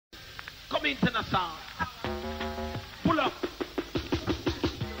Come into the song. Pull up.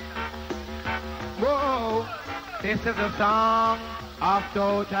 Whoa, this is a song of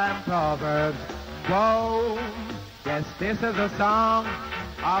Totem Proverbs. Whoa, yes, this is a song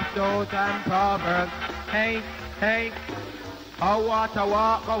of Totem Proverbs. Hey, hey, a water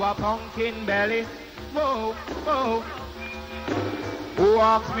walk go a pumpkin belly. Whoa, whoa. Who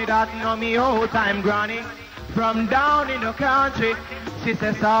asks me that? Know me old time granny from down in the country. She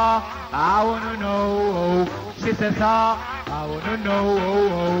says, I wanna know. She says, I wanna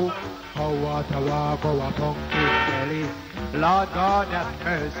know. How water walk go a pumpkin belly. Lord God have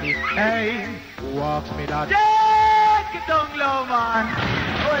mercy. Hey, who asks me that? Yeah, get down low, man.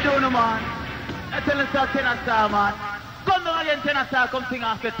 How you doing, man? I tell us that Tenor Star, man. Come down again, Tenor Star, come sing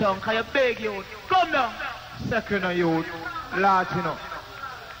off your tongue, cause you're big youth. Come down. Second of youth, large, you know.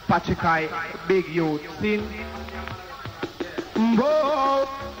 Pachikai, big youth. Sin. Whoa,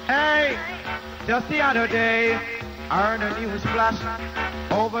 hey, just the other day, I heard a news flash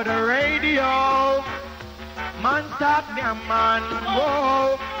over the radio. Man stop me a man.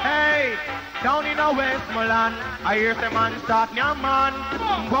 Whoa, hey, down in the Westmoreland, I hear the man stop me a man.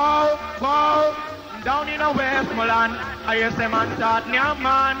 Whoa, whoa, down in the Westmoreland, I hear the man stop me a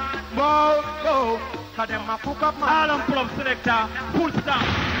man. Whoa, whoa, cause them a cook up man. All them pull up selector, full stop.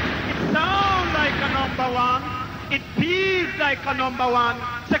 It sounds like a number one. It feels like a number one.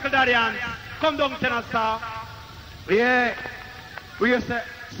 Secretarian, come down, Tenor Star. Yeah, we used to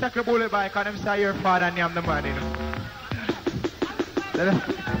second bullet bike and them say your father and I'm the man, you know.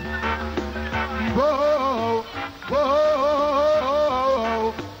 Whoa,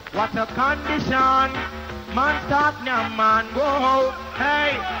 whoa, what a condition. Man start nyam man. Whoa,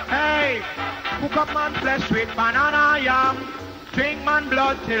 hey, hey, cook up man flesh with banana yam. Drink man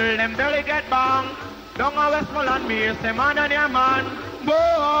blood till them belly get bang. Down a Westmoreland me say man and your man.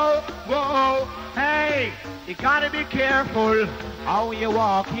 Whoa, whoa, hey, you gotta be careful how you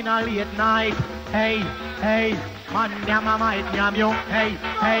walk in a late night. Hey, hey, man yama might yam you. Hey,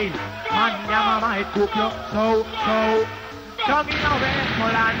 hey, man yama might cook you. So, down in a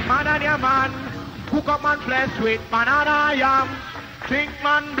Westmoreland, man and your man. Cook up man flesh with banana yam. Drink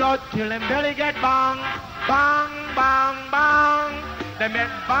man blood till them belly get bang. Bang, bang, bang. They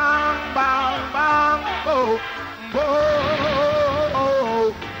make bang, bang, bang. Oh, oh,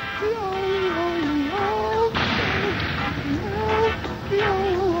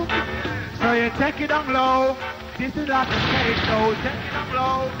 so you take it down low. This is like a stage show. Take it down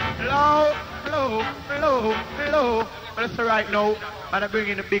low, low, low, low, low. But that's right now. And I bring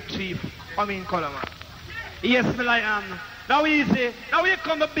in the big chief. Colourman. Yes, me like now easy. Now here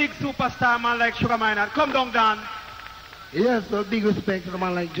come the big superstar man like Sugar Minott. Come down, Dan. Yes, so big respect to the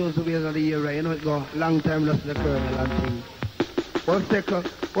man like Josey of the year, right? You know it go long time lost the colonel and things. One second.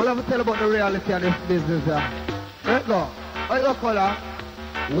 What have to tell about the reality of this business? Let go. Let go, Colour.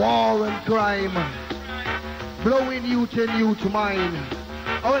 War and crime. Blowing youth and youth mind.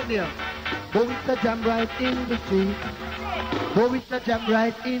 How it there? But with the jam right in the street. But with the jam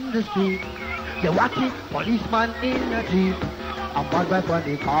right in the street. They watch it, policeman in a jeep. And bad boy for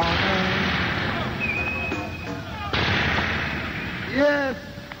the corner. Yes.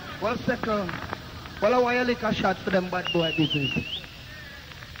 1 second. Well, I want you lick a shot for them bad boy business.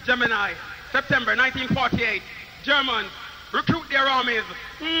 Gemini, September 1948. Germans recruit their armies.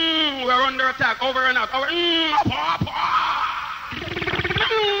 We're under attack, over and out.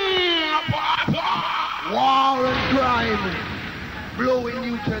 War and crime. Blowing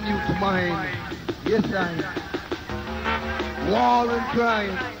youth and youth mind. Yes, I. War and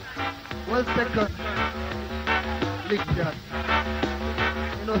crime. 1 second. Lickshot.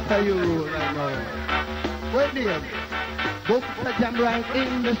 You know how you rule right now. Wait there. Go with the jam right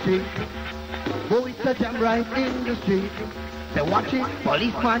in the street. Go with the jam right in the street. They watching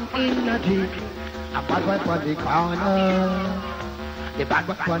policeman in a jeep. A bad boy on the corner. The bad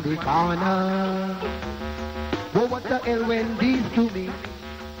boy on the corner. But what the hell when these two meet?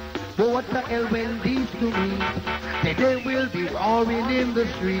 But what the hell when these two meet? They will be roaring in the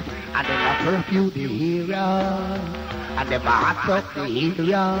street. And they will curfew the area. And they march up the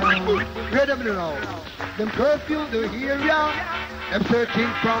area. Read them now. Them curfew the area. Them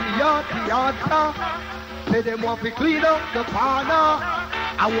searching from yard to yard. Say them want to clean up the corner.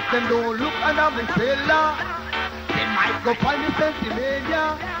 I hope them don't look under the cellar. They might go find the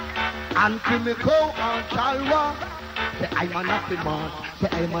Pennsylvania and Kimiko or Chalwa. Say I'm an happy man. Say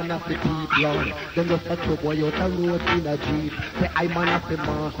I'm an happy people. Then just a trouble you to road in a jeep. Say I'm an happy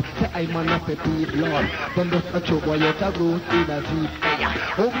man. Say I'm an happy people. Then just a trouble you to road in a jeep.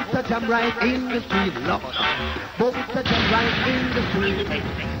 Oh, it's a jam right in the street, Lord. Oh, it's a jam right in the street.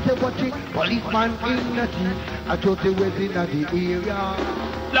 Say what it, policeman in the jeep. I thought it was in the area.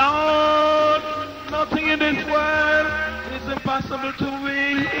 Lord, nothing in this world is impossible to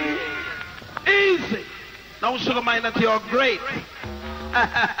me. Easy. Now, sugar mind that you're great.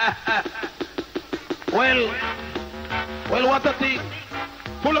 well, what a thing.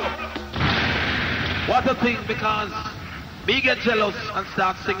 Pull up. What a thing, because me get jealous and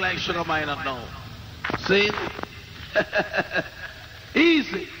start sing like Sugar Minott now. See?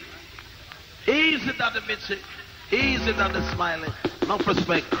 Easy. Easy than the Mitchie. Easy than the Smiley. No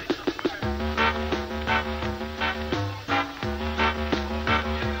respect.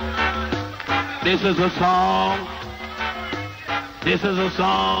 This is a song. This is a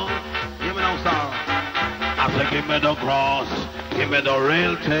song. Give me no song. I say give me the cross. Give me the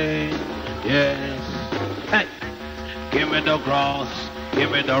real thing. Yes. Hey. Give me the cross.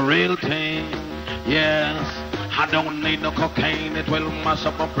 Give me the real thing. Yes. I don't need no cocaine. It will mash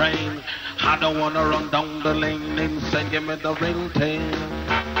up my brain. I don't want to run down the lane and say give me the real thing.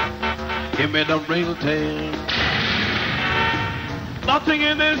 Give me the real thing. Nothing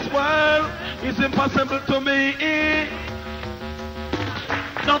in this world is impossible to me.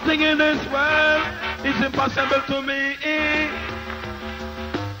 Nothing in this world is impossible to me.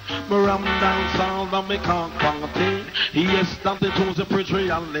 Ram dance all that me can't party. Yes, that the choose a preach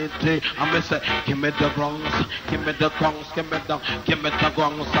reality. I me say, give me the grunts, give me the grunts, give me the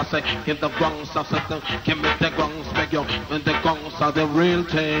grunts. I say, give the grunts, I say, give me the grunts, beg you, and the grunts are the real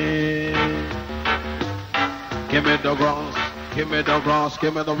thing. Give me the grunts, give me the grunts,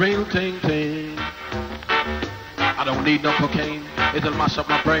 give me the real thing. I don't need no cocaine, it'll mash up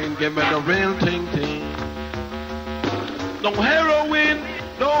my brain. Give me the real thing. No heroin.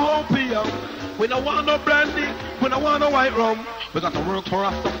 No opium, we don't want no brandy, we don't want no white rum. We got to work for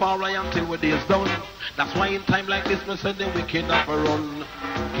Rastafari until we're days done. That's why in time like this, we say the wicked have a run.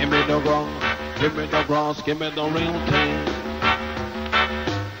 Give me the ground, give me the grass, give me the real thing.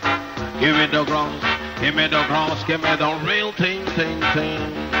 Give me the ground, give me the grass, give me the real thing. A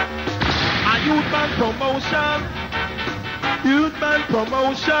Youthman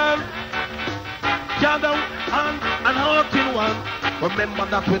promotion. Gather and heart in one. Remember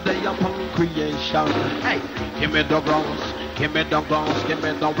that we're the upon creation. Hey, give me the grounds, give me the grounds, give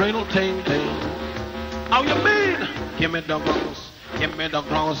me the real thing. How you mean? Give me the grounds, give me the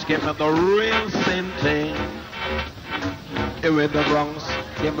grounds, give me the real thing. Give me the grounds,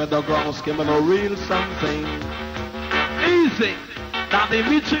 give me the grounds, give me the real something. Easy. Now the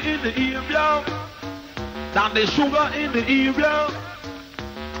Mitchie in the area, now the sugar in the area,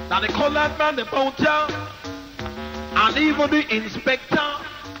 now the colored man, the bouncer, and even the inspector.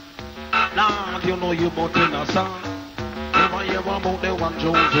 Now you know you both in a song. Never hear about the one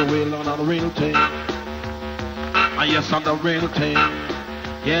Josey will on the real thing. And yes, on the real thing.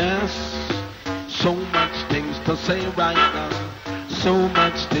 Yes. So much things to say right now. So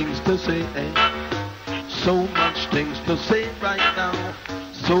much things to say. So much things to say right now.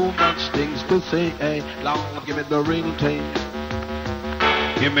 So much things to say. Lord, give me the real thing.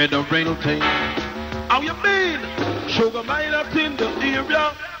 Give me the real thing. How you mean? Sugar Minott in the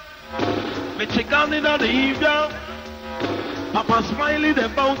area. Me chicken in the area. Papa Smiley the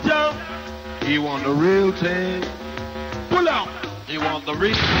bouncer. He want the real thing. Pull out. He want the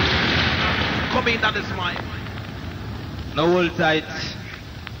real thing. Come in, that is mine. No hold tight.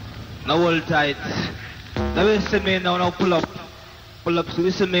 No hold tight. Now listen me now, pull up. Pull up, so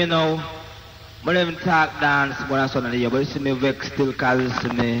listen me now. But even talk dance, but I'm son of the year. But listen me vex still, cause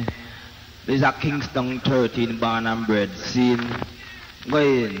listen me. There's a Kingston 13 born and bred scene. Go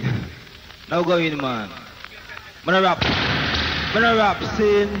in. Now go in, man. I'm gonna rap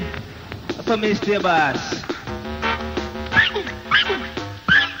scene. That's what me stay, boss.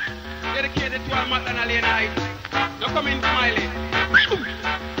 Dedicated to all McDonald night. You come in, Smiley.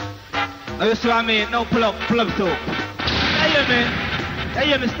 Now you see what I mean? Now pull up too. You hear me? You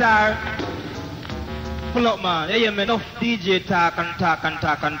hear me, star? Pull up, man. You hear me? Enough DJ talk.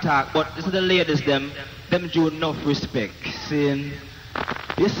 But this is the ladies, them do enough respect. See?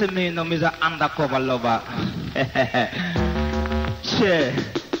 You see me now, I'm an undercover lover. Share.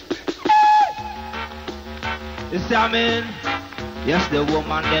 You see what I mean? Yes, the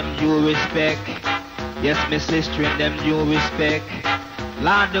woman, them due respect. Yes, my sister, them due respect.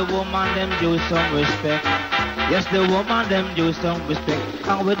 Lord, the woman, them due some respect. Yes, the woman them do some respect.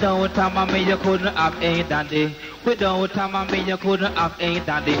 And without time, I mean you couldn't have any daddy. Without time, I mean you couldn't have any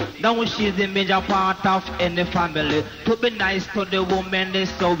daddy. Now she's the major part of any family. To be nice to the woman is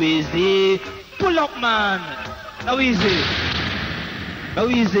so easy. Pull up, man. Now easy. Now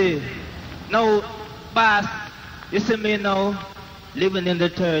easy. Now, boss, you see me now, living in the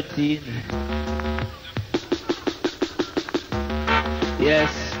 13.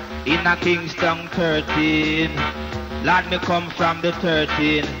 Yes, in a Kingston 13. Lord, me come from the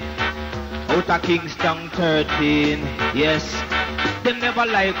 13. Out of Kingston 13. Yes, them never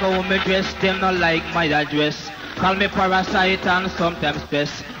like how me dress, them not like my address. Call me parasite and sometimes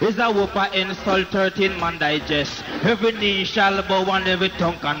pest. Is a whooper insult 13 man digest. Every knee shall bow and every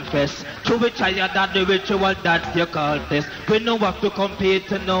tongue confess. To be tired that the ritual that you call test. We know what to compete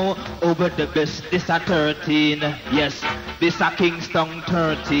to know over the best. This a 13, yes. This a Kingston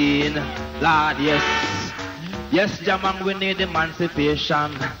 13. Lord, yes. Yes, Jamang, we need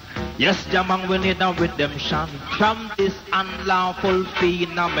emancipation. Yes, Jamang, we need a redemption from this unlawful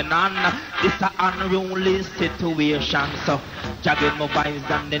phenomenon. This a unruly situation. So, jagged my vibes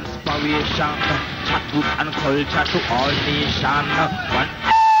and inspiration. Chat good and culture to all nation. One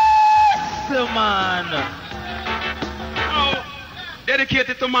man. Oh,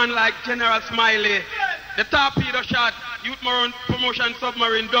 dedicated to man like General Smiley. The torpedo shot, Youthman promotion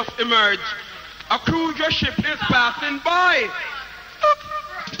submarine just emerged. A cruiser ship is passing by.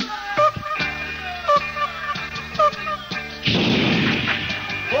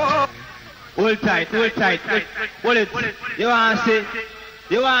 Hold tight, hold tight. Hold it. You want to see?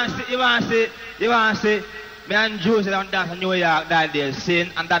 You want to see? Me and Josey down dance in New York that day,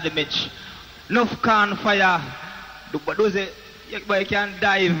 sin and that the Mitch. Enough can fire. Those boy can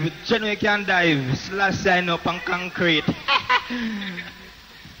dive, Genuine can dive, slash sign up on concrete.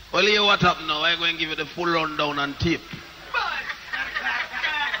 Well, here what up now? I'm going to give you the full rundown and tip.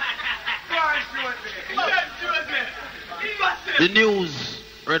 The news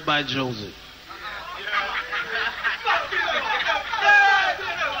read by Josey.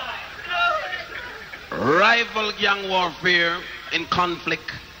 Rival gang warfare in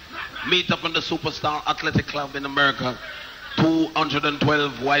conflict meet up in the Superstar Athletic Club in America,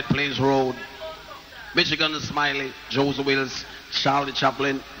 212 White Plains Road, Michigan. Smiley, Josey Wills, Charlie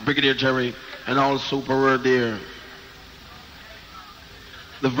Chaplin, Brigadier Jerry, and all super were there.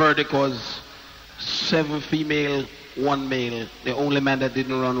 The verdict was 7 female, 1 male. The only man that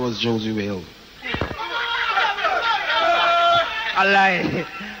didn't run was Josey Wills. I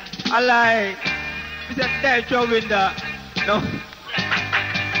lie. He said, "There, Joe Window." No.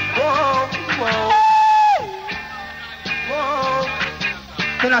 Whoa.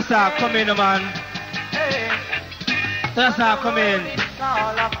 Tenor, come in, man. Tenor, come in.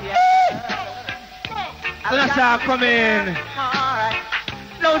 Tenor, come in.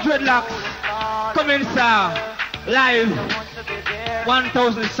 No dreadlocks. Come in, sir. Live.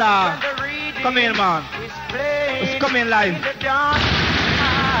 1,000, sir. Come in, man. Let's come in live.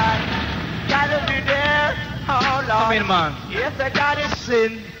 Come in, man. Yes, I got it.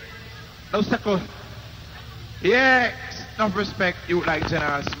 Sin. No circle. Yeah, enough respect you like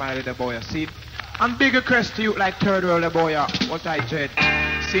General Smiley the boy, see? And bigger crest to you like Third World the boy, what I said.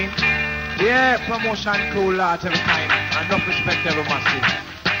 See? Yeah, promotion cool lot every time. And enough respect every massive.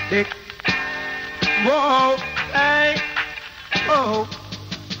 Dick. Whoa, hey, whoa.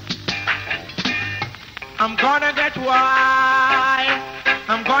 I'm gonna get wild.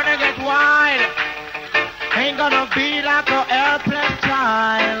 I'm gonna get wild. Ain't gonna be like a airplane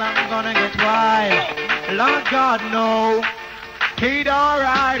child. I'm gonna get wild. Lord God, no. Kid or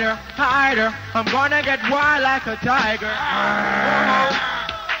rider, hider. I'm gonna get wild like a tiger.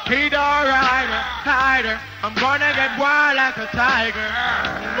 Kid or rider, hider. I'm gonna get wild like a tiger.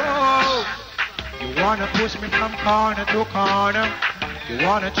 Whoa. You wanna push me from corner to corner. You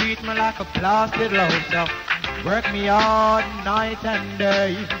wanna treat me like a plastic loafer. Work me all night and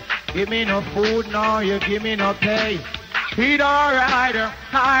day. Give me no food, no, you give me no pay. Kid or rider,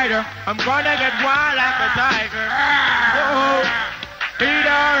 hider. I'm gonna get wild like a tiger. Whoa. Kid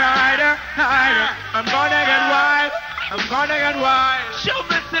or rider, hider. I'm gonna get wild. I'm gonna get wild. Show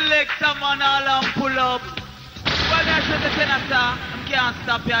me select someone all and pull up. Well, that's what the tenor, sir. I can't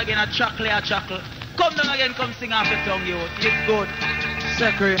stop you again. I chuckle. Come down again, come sing off the song, you. It's good.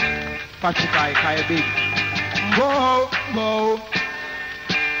 Secret, Pachikai, Kaya Big. Whoa.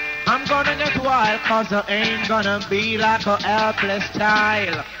 I'm gonna get wild, cause I ain't gonna be like a helpless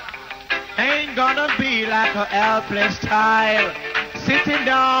child. Ain't gonna be like a helpless child. Sitting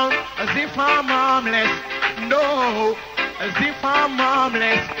down as if I'm harmless. No, as if I'm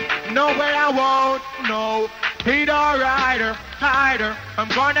harmless. No way I won't, no. Heat or rider, hider, I'm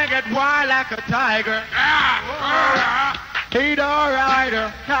gonna get wild like a tiger. Heat or rider,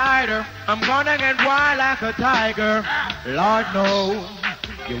 hider, I'm gonna get wild like a tiger. Lord knows,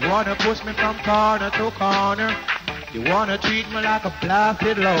 you wanna push me from corner to corner. You wanna treat me like a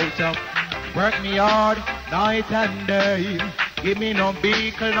blasted loader. Work me hard, night and day. Give me no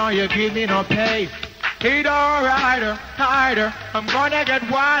vehicle, no you give me no pay. Heat or rider, hider, I'm gonna get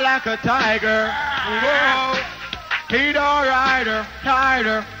wild like a tiger. Whoa. Heat or rider,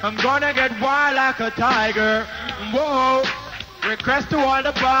 hider, I'm gonna get wild like a tiger. Whoa. Request to all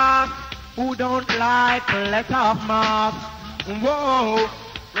the boss who don't like to let off mask. Whoa.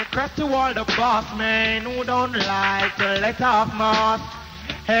 Request to all the boss men who don't like to let off mask.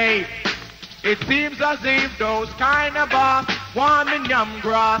 Hey, it seems as if those kind of boss want me yum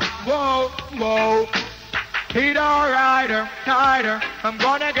grass. Whoa, whoa. Heat or rider, hider, I'm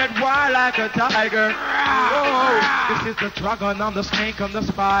gonna get wild like a tiger. Whoa, this is the dragon, I'm the snake, I'm the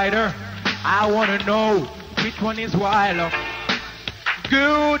spider. I wanna know which one is wilder.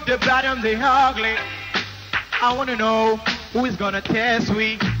 Good, the bad, and the ugly. I wanna know who is gonna test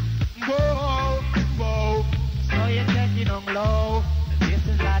me. Whoa, whoa. So you're taking on low. This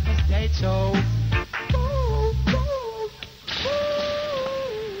is like a stage show. Whoa, whoa, whoa.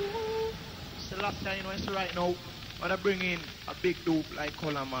 So last time, you know, it's right now. When I bring in a big dude like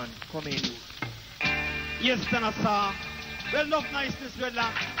Colourman. Come in. Yes, Tenor, sir. Well, enough niceness,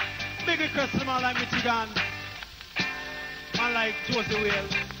 well, big request to man like Michigan. Man like Josey Whale.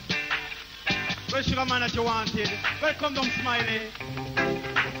 Well, sugar man that you wanted. Welcome down, Smiley.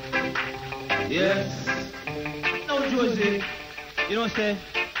 Yes. Now, Josey, you know, say,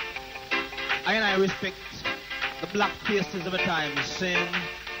 I respect the black faces of the time. Sing.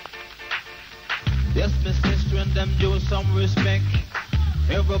 Yes, my sister and them do some respect.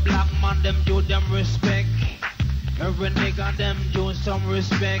 Every black man, them do them respect. Every nigga, them do some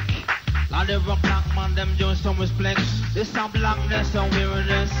respect. And every black man, them do some respect. This some blackness and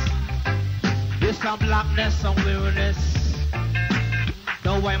weariness. This some blackness and weariness.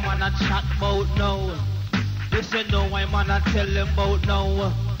 No why man a chat about now. This ain't no why man a tell them about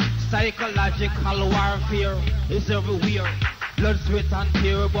now. Psychological warfare is everywhere. Blood, sweat and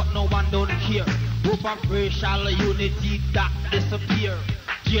tear, but no one don't care. Group of racial unity that disappear.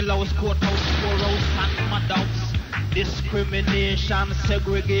 Jailhouse, courthouse, poorhouse and madhouse. Discrimination,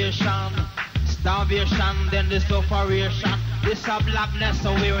 segregation, starvation, then the sufferation. This a blackness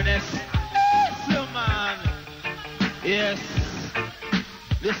awareness. Yes, man. Yes.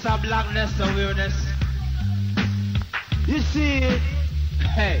 This a blackness awareness. You see,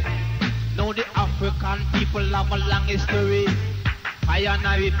 hey, now the African people have a long history.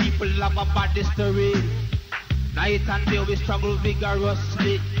 Pioneer people have a bad history. Night and day we struggle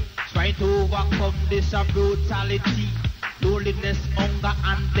vigorously, trying to overcome this brutality, loneliness, hunger,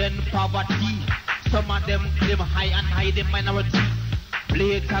 and then poverty. Some of them claim high and high the minority.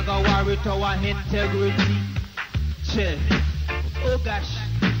 Play tag a war with our integrity. Che. Oh gosh.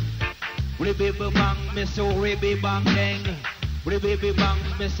 We baby bang, miss oh baby bang gang. We baby bang,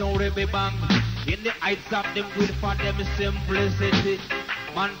 miss oh baby bang. In the heights of them good for them simplicity.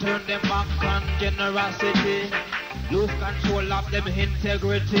 Man turn them back on generosity. Lose control of them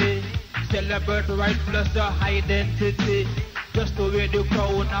integrity. Celebrate right plus the identity. Just to wear the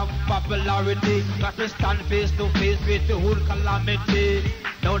crown of popularity. Got to stand face to face with the whole calamity.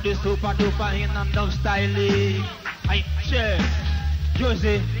 Now the super duper in and no styling. I share.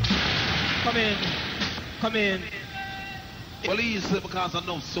 Josey, come in. Come in. Police because of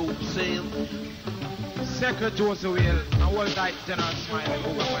no soup sale. Second Josey Whale, and all that Tenor, Smiley,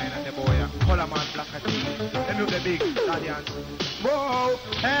 Overmine, and the boy, Colourman, Black and Tea. Them look the big audience. Whoa,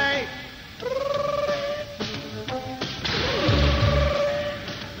 hey!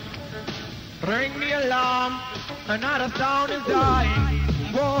 Ring the alarm, another sound is dying.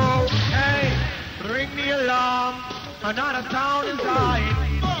 Whoa, hey! Ring the alarm, another sound is dying.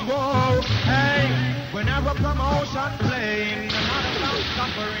 Whoa, hey! Whenever promotion playing, another sound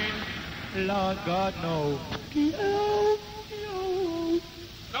suffering. Lord God, no.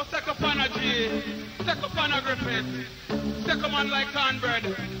 Now take up on a G, take up on a Griffith, take a man like Cornbread,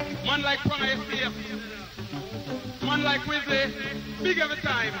 man like Prime Safe, man like Wizzy, big every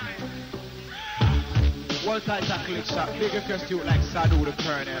time. One tight like Lickshot, big request you like Sadu the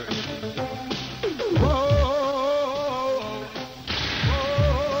Colonel. Whoa,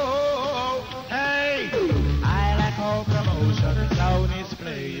 whoa, hey, I like how promotion sound is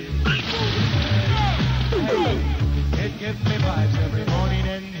playing. Hey, it gives me vibes every morning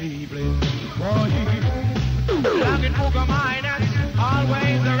and evening. Boy, longing for minus,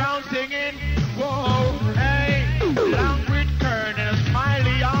 always around singing. Whoa, hey,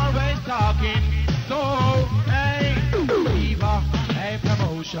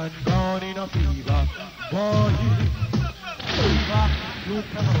 promotion, gone in a fever. Boy, fever, youth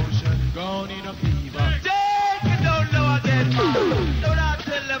promotion, gone in a fever. Take it down low again, man. Don't I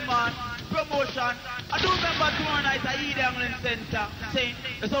tell them, man. Promotion. I do remember tomorrow night I eat the Anglin Center. Saying,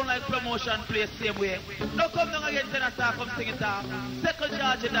 it sound like promotion play same way. Now come down again, Tenor, come sing it out. Second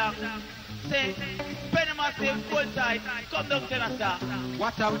charge it down. Say, Penny Massive, full tight. Come down, Tenor.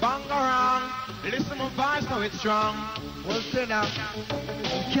 What a bangarang. Listen my voice, now it's strong. Well, Tenor,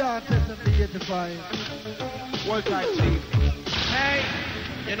 you can't test the 85. Hold tight, chief. Hey,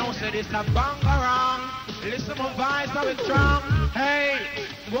 you know, say this a bangarang. Listen my voice, now it's strong. Hey,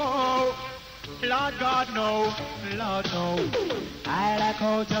 whoa. Lord God, no. Lord, no. I like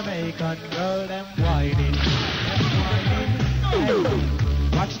how Jamaican girl, them whining. Hey,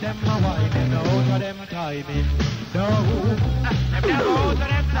 watch them a whining, no to them timing. No, them never out to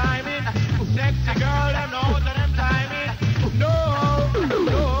them timing. Sexy girl, them no to them timing. No,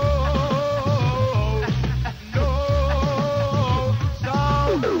 no, no. So,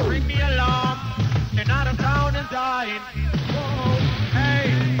 bring me along. Another town is dying. Whoa,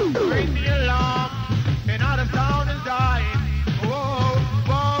 hey, bring me along. Another town is dying. Whoa,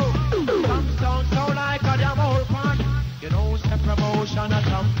 whoa. Some sound like a damn old pan. You know, it's a promotion, a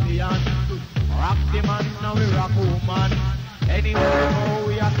champion. Rock the man, now we rock woman. Anywhere we go,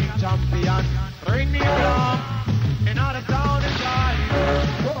 we are king champion. Bring me along. Another town is dying.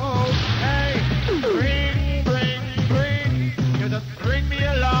 Whoa, hey, bring. You just bring me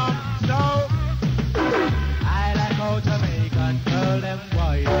along. So, I like how Jamaican girl, them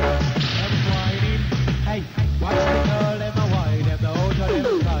whining. Hey, watch the girl, them a wine, them the out of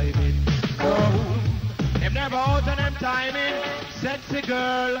them timing. So, them never out of them timing. Sexy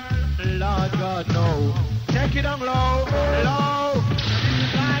girl, Lord God, no. Take it on low, low. This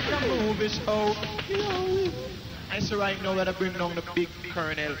is like a movie show. I see right now that I bring down the big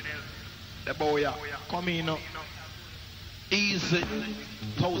colonel. The boy, come in now. Easy,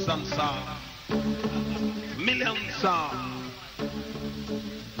 1,000 song, million song,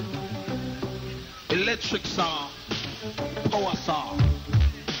 electric song, power song.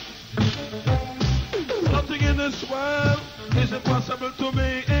 Nothing in this world is impossible to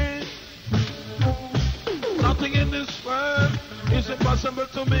me. Nothing in this world is impossible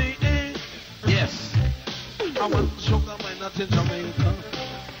to me. Yes, I want sugar minott in Jamaica.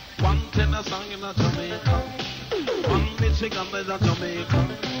 One tenor song in Jamaica. One Michigan in Jamaica.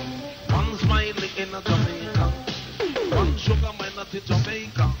 One Smiley in Jamaica. One sugar minott in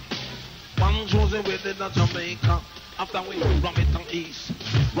Jamaica. One Josey in Jamaica. After we rum it on east,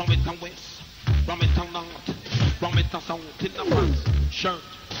 rum it on west, rum it on north, rum it on south in the pants, shirt,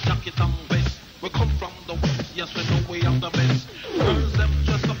 jacket and vest. We come from the west, yes we know we are the best. Girls them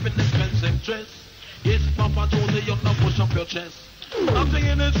dress up in expensive dress. Yes, Papa Josey, you now push up your chest. Nothing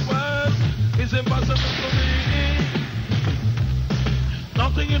in this world is impossible to me.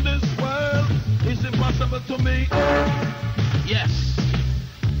 Nothing in this world is impossible to me. Yes.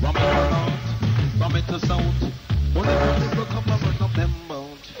 Rum it to north, rum it to south. Only people come up and up them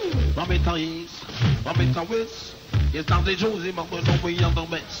mount. Rum it to east, rum it to west. Yes, down the Josey, but we know we are the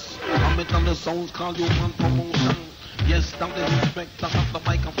best. Rum it on the sounds, call you one promotion. Yes, down the inspector of the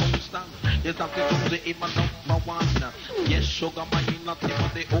microphone stand. Yes, down the Josey, even number one. Yes, sugar minott,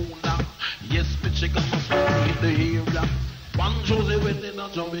 even the owner. Yes, Michigan must be in the area. One Josey winning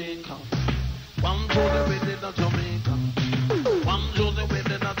in Jamaica. One Josey winning in Jamaica. One Josey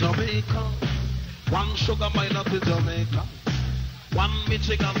winning in Jamaica. One sugar minott in Jamaica. One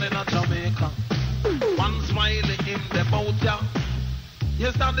Michigan in Jamaica. One Smiley in the boat, yeah.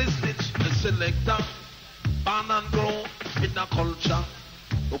 Yes, that is Snitch, the selector. Born and grow in the culture.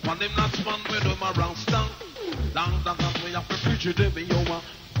 Upon them not man with them around stand. Long that we have to preach it every hour.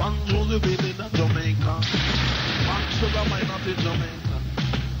 One Josey winning in Jamaica. One sugar minott in Jamaica.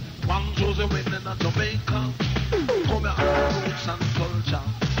 One Josey winning in Jamaica. Come here, roots and culture.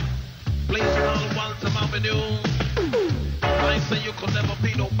 Place called Waltham Avenue. I say you could never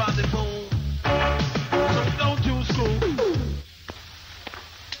be nobody fool. So don't you school.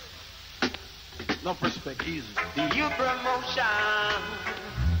 No respect, easy. The youth promotion,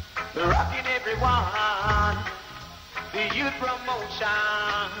 rocking everyone. The youth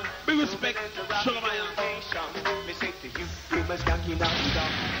promotion, Big respect, Sugar Minott. Me say to you, you must gank it down.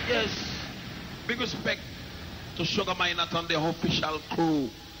 Yes. Big respect to Sugar Minott and the official crew.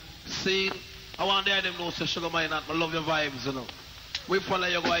 See, I want to hear them know say Sugar Minott, I love your vibes, you know. We follow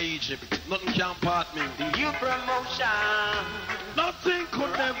you go to Egypt. Nothing can part me. The youth promotion, Nothing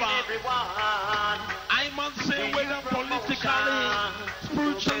could never. everyone. I must say whether politically,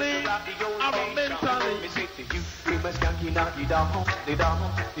 spiritually, or mentally. Me say to you, you famous skanky now the dance, the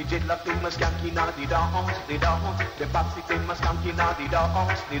dance. The dreadlock famous skanky now the dance, the dance. The boxy famous skanky now the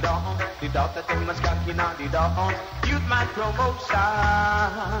dance, the dance. The doctor famous skanky now the dance. Youthman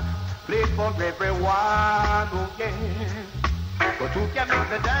promotion, play for everyone who can. But who can make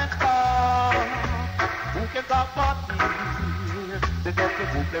the dance call? Who can talk party? The doctor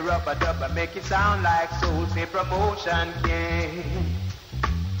who play rubber dub and make it sound like soul. Say promotion can.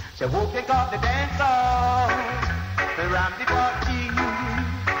 So who can call the dance call? The ram the party.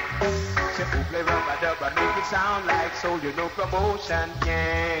 Say who play rubber dub and make it sound like soul. You know promotion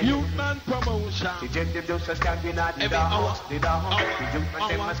can. Youthman promotion. The gentleman just a skanking at the dance, the dance. The youthman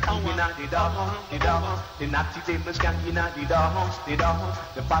them a skanking at the dance, the dance. The natty them a skanking at the dance, the dance.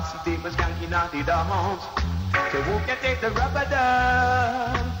 The bossy them a skanking at the dance. So who can take the rubber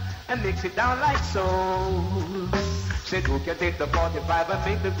dub and mix it down like soul? Said who can take the 45 and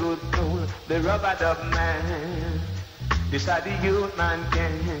make the good soul? The rubber dub man. Decide the youth man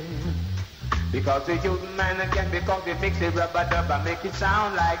can. Because the youth man can, because it makes the rubber dub and make it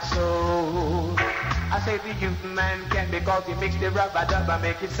sound like soul. I say the youth man can, because it makes the rubber dub and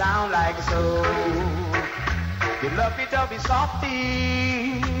make it sound like soul. The lovey-dovey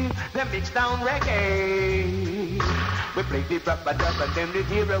softy, they mix down reggae. We play the rubber dub and then the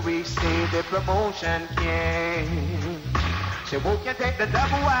hero we say the promotion can. So who can take the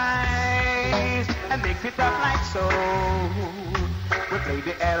double wise and mix it up like so? We play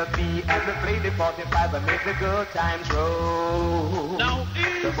the LP and we play the 45 and make the good times roll. Now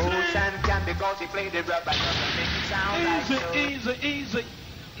easy. The motion can, because he play the rubber dub and make it sound Easy, like so. easy.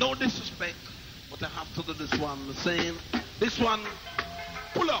 No disrespect, but I have to do this one. The same. This one,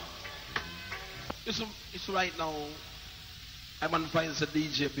 pull up. It's right now. I'm on finds the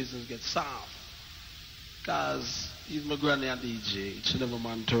DJ business gets soft. Cause he's my granny and DJ. Each and every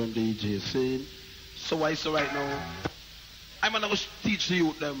man turn DJ. See? So I say right now, I'm gonna teach the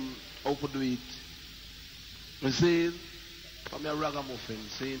youth them how to do it. You see? I'm a ragamuffin.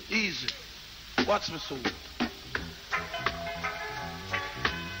 See? Easy. Watch me soon.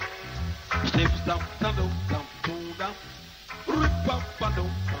 Step stamp, down, down, rip up,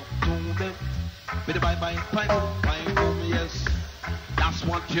 down, them. With the bye, yes. That's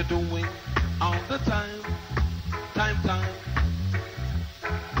what you're doing all the time. Time.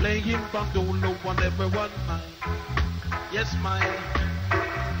 Playing bandolo on everyone mind. Yes, mine.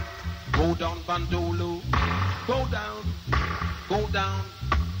 Go down, bandolo. Go down.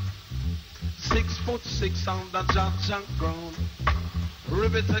 6'6" on the junk ground.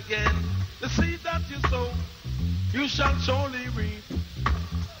 Rivet again. The seed that you sow, you shall surely reap.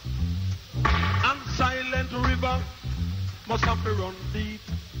 And silent river must have to run deep.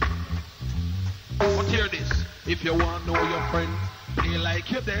 But hear this, if you want to know your friend, play like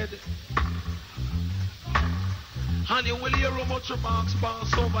you're dead. And you will hear how much remarks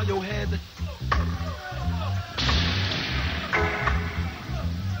pass over your head.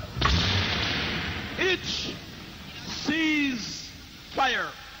 Each sees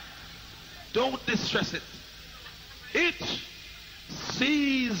fire. Don't distress it. Each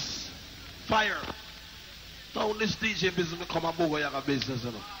sees fire. Now this DJ business become a boy a business,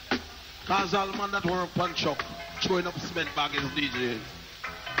 you know. Cause all man that work on shop, throwing up cement bag is DJ.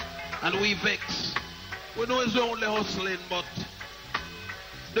 And we vex. We know it's only hustling, but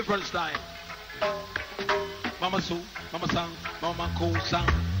different style. Mama Sue, Mama Sang, Mama Cool Sang.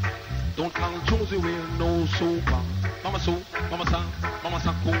 Don't call Josey wear no super. Mama Sue, Mama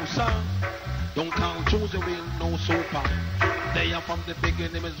Sang, Cool Sang. Don't call Josey wear no super. They are from the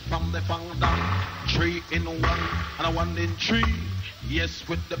beginning, is from the founder. 3 in 1 and a 1 in 3. Yes,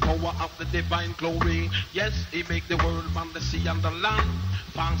 with the power of the divine glory. Yes, he make the world and the sea and the land.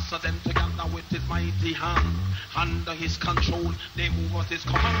 Faster them together with his mighty hand. Under his control, they move at his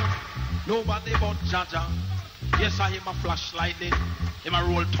command. Nobody but Jaja. Yes, I am a flash lightning. Him a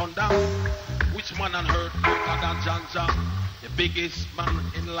roll thunder. Which man on earth better than Jaja? The biggest man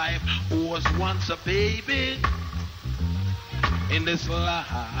in life who was once a baby in this life.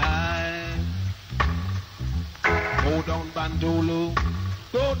 Go down, Bandolo.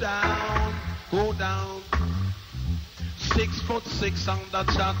 Go down. 6'6" on the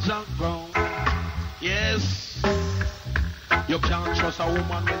junk ground. Yes. You can't trust a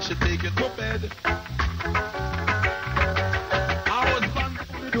woman when she take you to bed. I was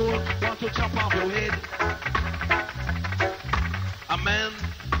Bandolo, want to chop off your head. A man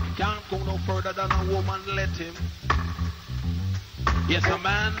can't go no further than a woman let him. Yes, a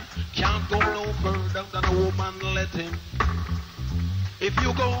man can't go no further than a woman let him. If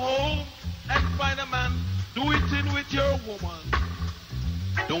you go home and find a man, do it in with your woman.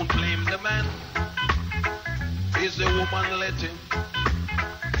 Don't blame the man. Is the woman let him?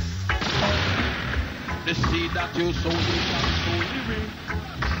 The seed that you sow, you shall sow living.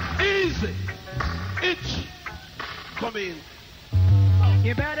 Easy. Itch. Come in.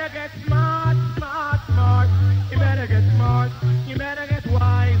 You better get smart, smart, smart. You better get smart. You better get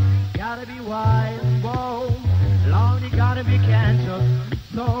wise. Gotta be wise. Whoa. Lord, you gotta be conscious.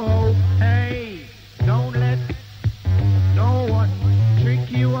 So, hey, don't let no one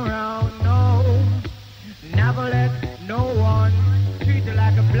trick you around. No. Never let no one treat you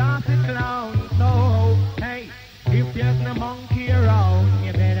like a blasted clown. So, hey, if there's no monkey around,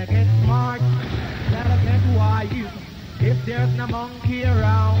 you better get smart. Better get wise. If there's no monkey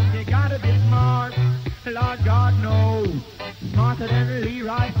around, you gotta be smart. Lord God knows, smarter than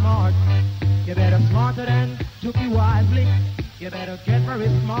Leroy Smart. You better smarter than Juki Wisely. You better get very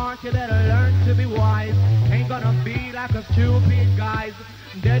smart, you better learn to be wise. Ain't gonna be like a stupid guys,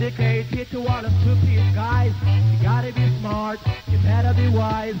 dedicated to all the stupid guys. You gotta be smart, you better be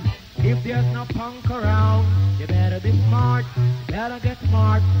wise. If there's no punk around, you better be smart, you better get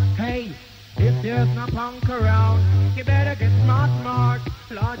smart. Hey, if there's no punk around, you better get smart, smart.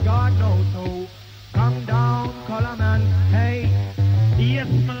 Lord God knows so. Come down, Colourman, hey. Yes,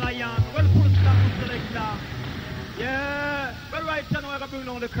 my lion. Well, full stop to selector. Yeah. Well, right now, I'm going to bring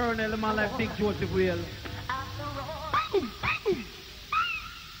down the colonel, the man like Big Josey Whale.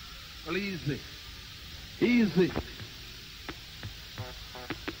 Well, easy. Easy.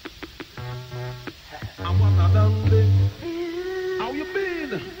 I wanna done this. How you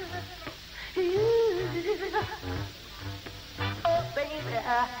been? Oh, baby.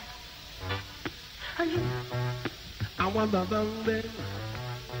 I wanna done this.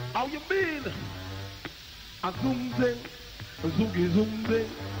 How you been? I zoom zing, zoogie zoom zing,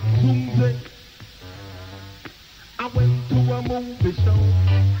 zoom zing. I went to a movie show.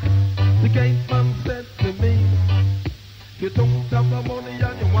 The gate man said to me, you don't have the money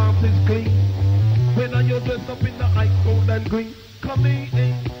and your want is clean. When are you dressed up in the ice gold and green? Come in.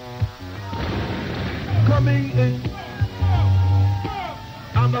 Come in.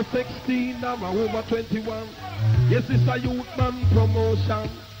 I'm a 16, I'm a over 21. Yes, it's a Youthman promotion.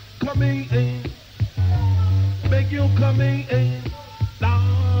 Come in. Beg you come in.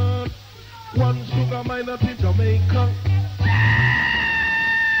 Lord, one sugar Minott in Jamaica.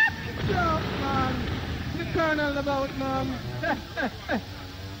 Yeah, man. The colonel about, man.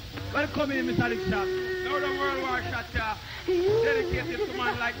 Welcome in, Mr. Lickshot. Now the World War shot, dedicated to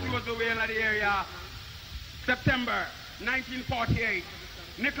man like Josey Whale in the area. September 1948.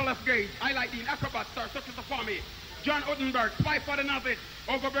 Nicholas Gage, I like the acrobat star, such as the Farmy. John Udenberg, Spy for the Novice,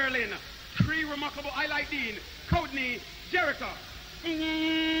 over Berlin. Three remarkable I like Dean, Courtney, Jericho.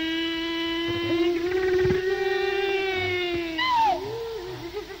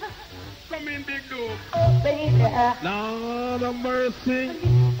 Come in, big dude. Oh, baby. Lord of mercy.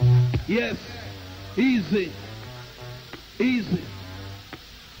 Yes. Easy. Easy.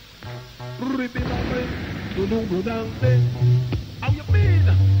 Ripping away. How you been?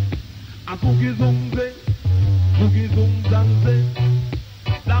 A cookie zoom zing. Cookie zoom zang zing.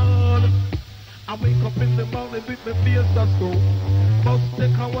 Lord, I wake up in the morning with my face a school. Bus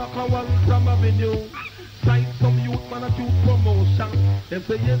take a walk a one from Avenue. Sight some youth man a youth promotion. Them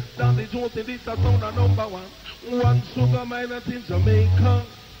say yes, Danny Josey, this a sound a number one. One sugar Minott in Jamaica.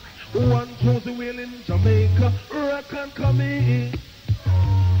 One Josey Whale in Jamaica. Rock and come in.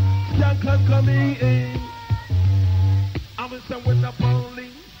 Skank and come in. I will say with the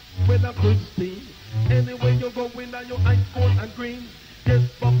Pauline, with the Christine. Anyway you go in your ice cold and green. Yes,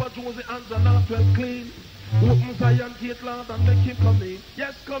 Papa Josey hands are not well clean. Open Zion gate, Lord, and make him come in.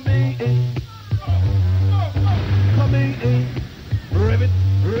 Yes, come in. Come in.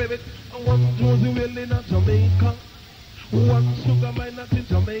 Rivet. One Josey Whale in Jamaica. One sugar Minott in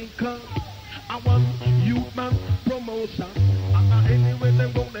Jamaica. I want Youthman promotion. And anyway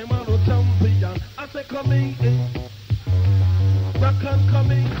them go, them are the champion. I say come in. Rock and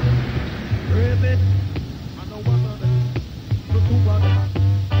come in. Rivet. I know one of them. The two of them.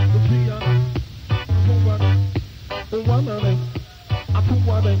 The three of them. The two of them. The one of them. A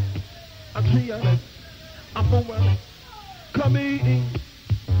two of them. A three of them. A four of them. Come in.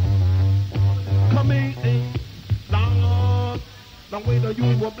 Come in. Lord. Now whether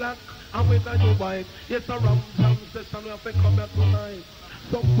you were black and whether you white. Yes, around town session we have to come here tonight.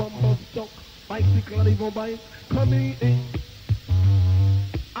 Some from bus truck, bicycle and even bike. Come in.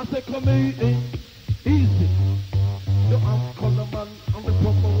 I say come in. Easy. You have Colourman on the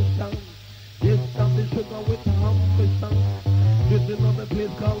promotion. Yes, and the sugar with ambition. This is another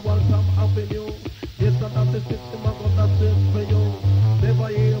place called Waltham Avenue. Yes, and I'm the system of what that's it for you. Never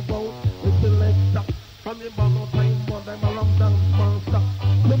hear about the selector from the Minott.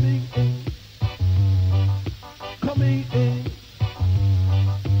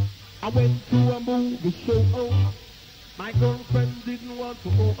 to show out. My girlfriend didn't want to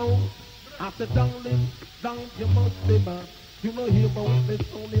go out. I said, darling, you must be back. You know hear about this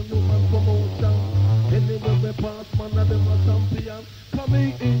only Youthman promotion. Anywhere we pass, man, of them a champion.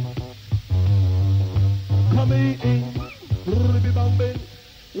 Coming in, Ruby Bambin.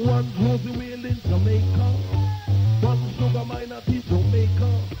 One Josey wheel in Jamaica. One sugar miner in Jamaica.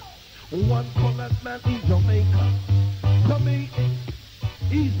 One colored man in Jamaica. Coming in,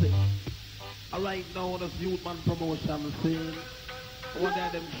 easy. Alright now, this Youthman promotion scene. One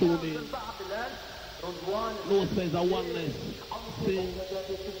of them tune in. No says a oneness. Sing.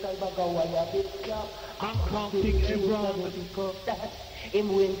 Bangkok King Abraham.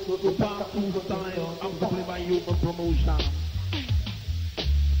 The part 2 style. I'm talking about Youthman promotion.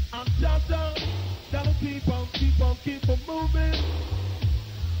 And Jaja, gotta keep on moving.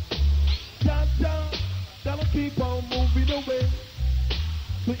 Jaja, gotta keep on moving away.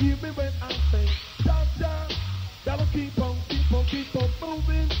 So hear me when I say, Jaja, gotta keep on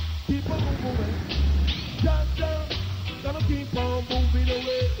moving, keep on moving. Jaja, gotta keep on moving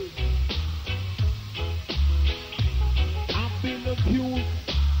away. I've been accused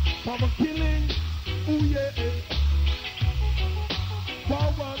of a killing, ooh yeah.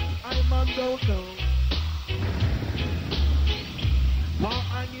 Forward, I'm on down. For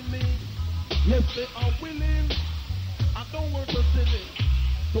hanging me, yes they are willing. I don't want to sin it.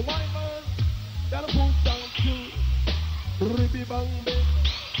 So why man, gotta put down to Ribby Bang Bang.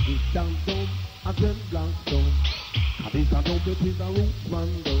 It's down and then blank stone. And it's a double to the roots man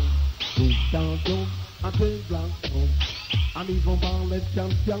down. It's down and then blank stone. And even Marlet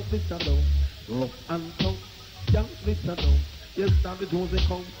can't this a down. Rough and tongue, can't this a down. Yes, that the Josey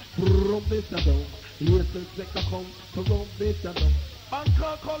come, from this a down. Yes, the sector come, from this a down.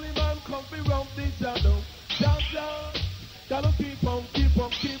 Bangkok Colourman come, be round this a down. Down, down. Gotta keep on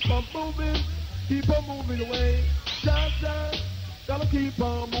moving away. Jaja, gotta keep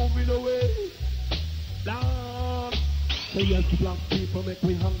on moving away. Lord, say yes, black people make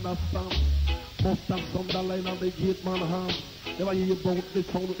we understand. Must have some that line on the gate man hand. Never hear about this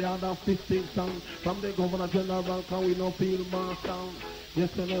sound with the other 15 sound. From the Governor General, can we not feel more sound?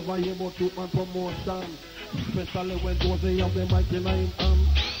 Yes, I never hear about Youthman promotion. Especially when Josey have the mic in him hand.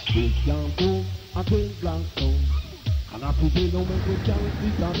 We can't do until blank stone. And I put it on when we can't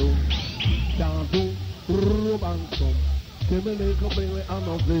sit down. Can't do romance song. Similarly, completely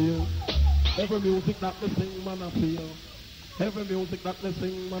unavailable. Every music that they sing, man, I feel. Every music that they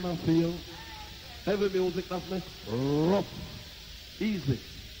sing, man, I feel. Every music that's me rough. Easy.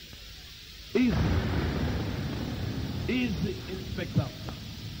 Easy. Easy, Inspector.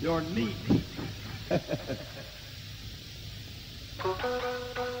 You're neat.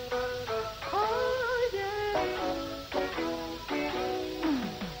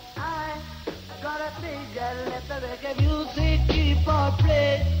 Let the reggae music keep on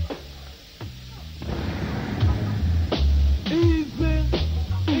playing. Easy,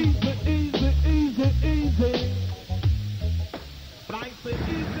 easy, easy, easy, easy. But I say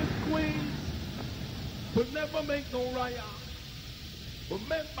easy squeeze will never make no riot.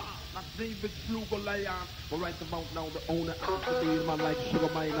 Remember that David slew Goliath. But right about now the owner of the deal man like Sugar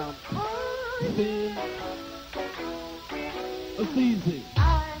Minott. See? It's easy.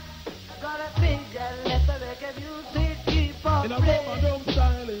 Got a finger, let the reggae music keep on in a playing. rubber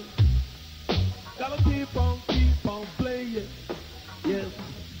styling. Gotta keep on playing. Yes.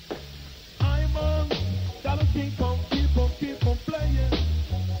 I'm on. Gotta keep on playing.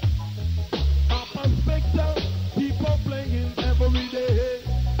 Papa Spectre, keep on playing every day.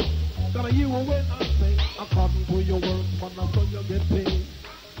 Gotta hear when I say, according to your work, man, that's how you get paid.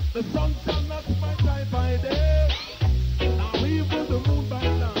 The sun shall not my time by day. Now we with the moon by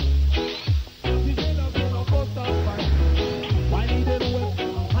night. Why he didn't wait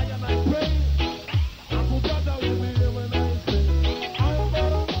high and I pray. I put that with me when I say I'm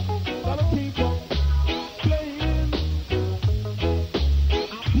gotta keep on playing.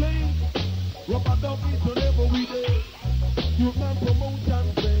 I'm playing rubber ducky to every day. Youthman promotion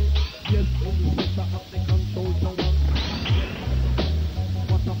say yes, only sector of the control to one.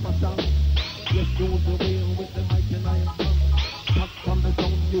 What a fashion. Yes, those the way with the mic and I am done. Back from the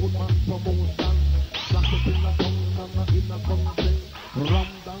sound, Youthman promotion. Flash it in the tongue, in the country. Rum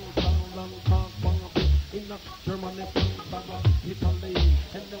down, sound and talk, bang, in the Germany, France, Italy.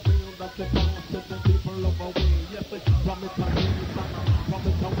 And the way that the past set the people love away. Yes, they from it, from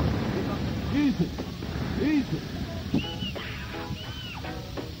it away. Easy, easy.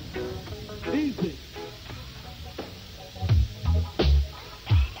 Easy.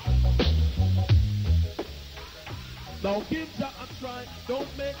 Now give that a try,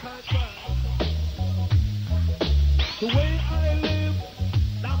 don't make her cry. The way I live,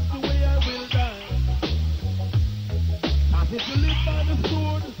 that's the way I will die. And if you live by the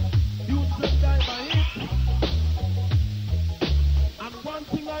sword, you shall die by it. And one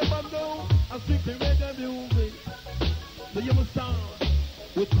thing I must know, I strictly reggae music. So you must start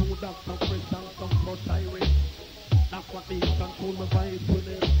with two some fresh and some crush irate. That's what they control my vibes with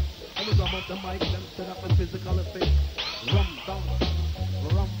it. And we drum up the mic and set up my physical effect. Rum down,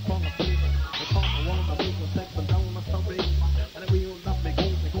 rum from a place. The top of one of the sex and down a story. And we will not make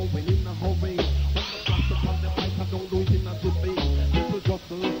home, going in a hurry. When the blast upon the mic, I don't do it in a jiffy. People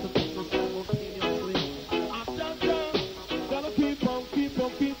just listen to the song continuously. I'm gotta keep on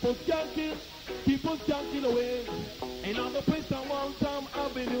skanking. Keep on skanking away. In other place I want some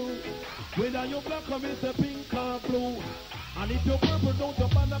avenue. Whether you're black or Mr. Pink or blue. And if you're purple, don't your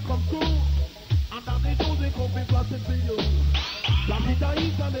band come through. And that they do, they come be plastic for you. Flash it a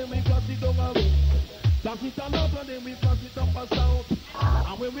east and then we flash it down away. Flash it a north and then we flash it up a south.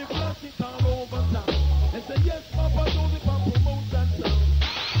 And when we flash it all over town, they say yes, Papa, do the pop promote that sound.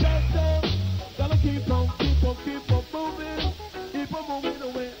 Just gotta keep on moving. Keep on moving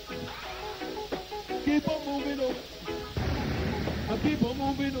away. Keep on moving away. I keep on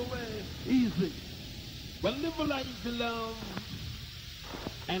moving away. Easy. Well, live a life to love.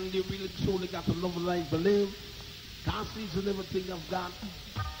 And you really truly got to love a life to live. Can't see and everything I've got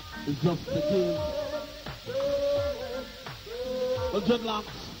is just to give. Well,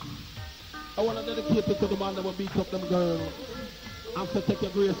 dreadlocks, I want to dedicate it to the man that will beat up them girls. And so take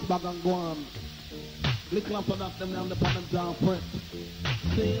your grace back and go on. Lickshot for that them down the pan and down print.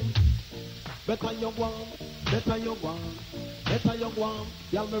 See? Better you go on, better you go on, better you go on.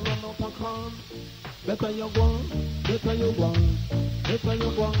 Y'all may run out of corn. Better you go on, better you go on, better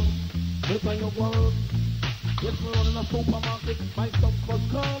you go on, better you go on. Yes, we run in a supermarket, buy some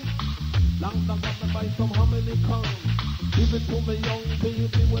corn. Long time got me buy some hominy corn. Give it to me young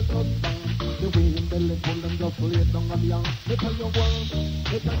baby with husband. The way him belly full and just lay down on young. Better you go on,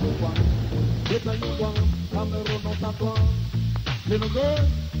 better you go on, better you go on. Come and run out of corn. Little girl,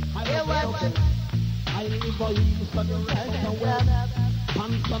 I love you. I live for you, so the rest of the world.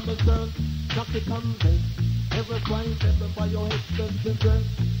 Pants on the dirt, knock it on me. Every Friday, every buy your expensive dress.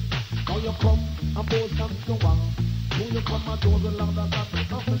 Now you come and both hands go on. When you come and do the land and that's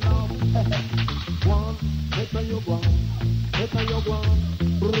nothing now. One, better you go on. Better you go on.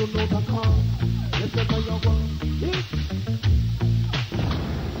 Bruno the car. Yes, better you go on.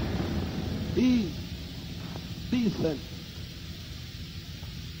 Ease. Decent.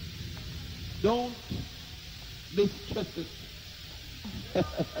 Don't distress it.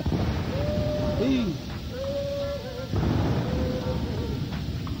 Ease.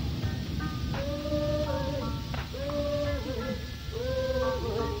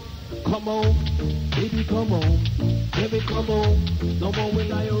 Come on, baby, come on. Baby, come on. No more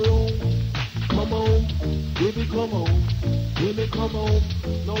will I roam. Come on, baby, come on. Baby, come on.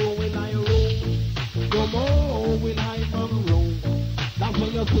 No more will I roam. No more will I roam. That's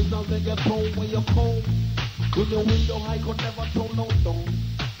when your signals they get home when you're cold. With your window I could never throw no stone.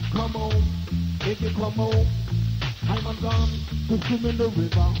 Come on, baby, come on. I'm a gone to swim in the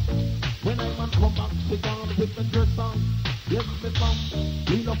river. When I'm on come back, she gone with the dress on. Yes, me bum,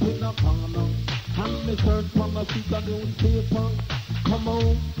 lean up in the corner. And me shirt from the seat of the newspaper. Come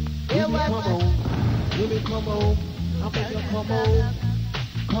on, baby, come on. Baby, come on. I beg you, come on.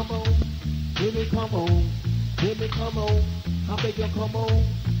 Come on, baby, come on. Baby, come on. I beg you, come on.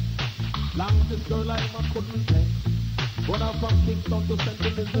 Long this girl I couldn't take. But I'm from Kingston to St.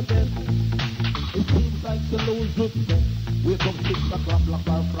 Elizabeth. It seems like she lose respect. Wake up 6 o'clock, lock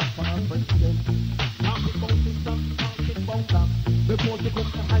her flat for her friends then. Talking about this and talking about that. Before she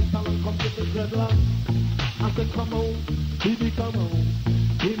come to high talent, come to the dreadlock. I said, come on, baby, come on.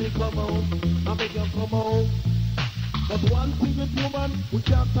 Baby, come on. I beg you, come on. But one thing with woman, we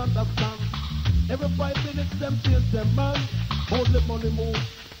can't understand. Every 5 minutes, them change them man. Hold the money move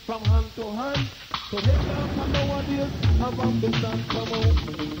from hand to hand. So they can't come nowadays, have ambition, come on.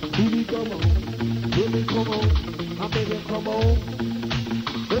 Baby, come on. Baby, come on. I baby, come on.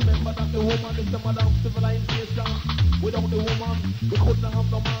 Remember that the woman is the mother of civilization. Without the woman, we couldn't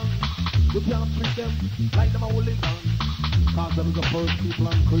have no man. We can't treat them like them a holy man. Cause them is the first people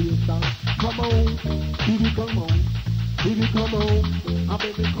on creation. Come on, baby, come on. Baby, come on. I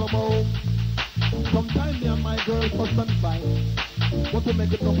baby, come on. Sometimes me and my girl fuss and fight. But to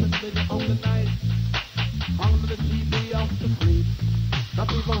make it up in the middle of the night. Under the TV after sleep.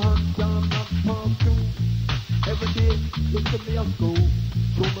 Not even hands down, not palm through. Every day, you see me at school.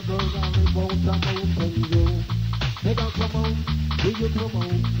 So my girl down in bones, I'm old and you. Hey girl, come on. Hey girl, come on.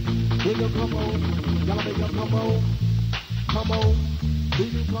 Hey girl, come on. Gotta make her come on. come on, will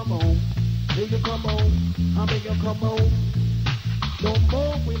you come on, will you come on, I make you come on. No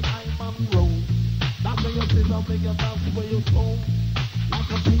more when I'm on road. That's where you sit and make you dance where you phone.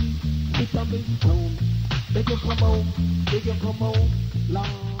 Like a tree, sit on this stone. Make you come on, make you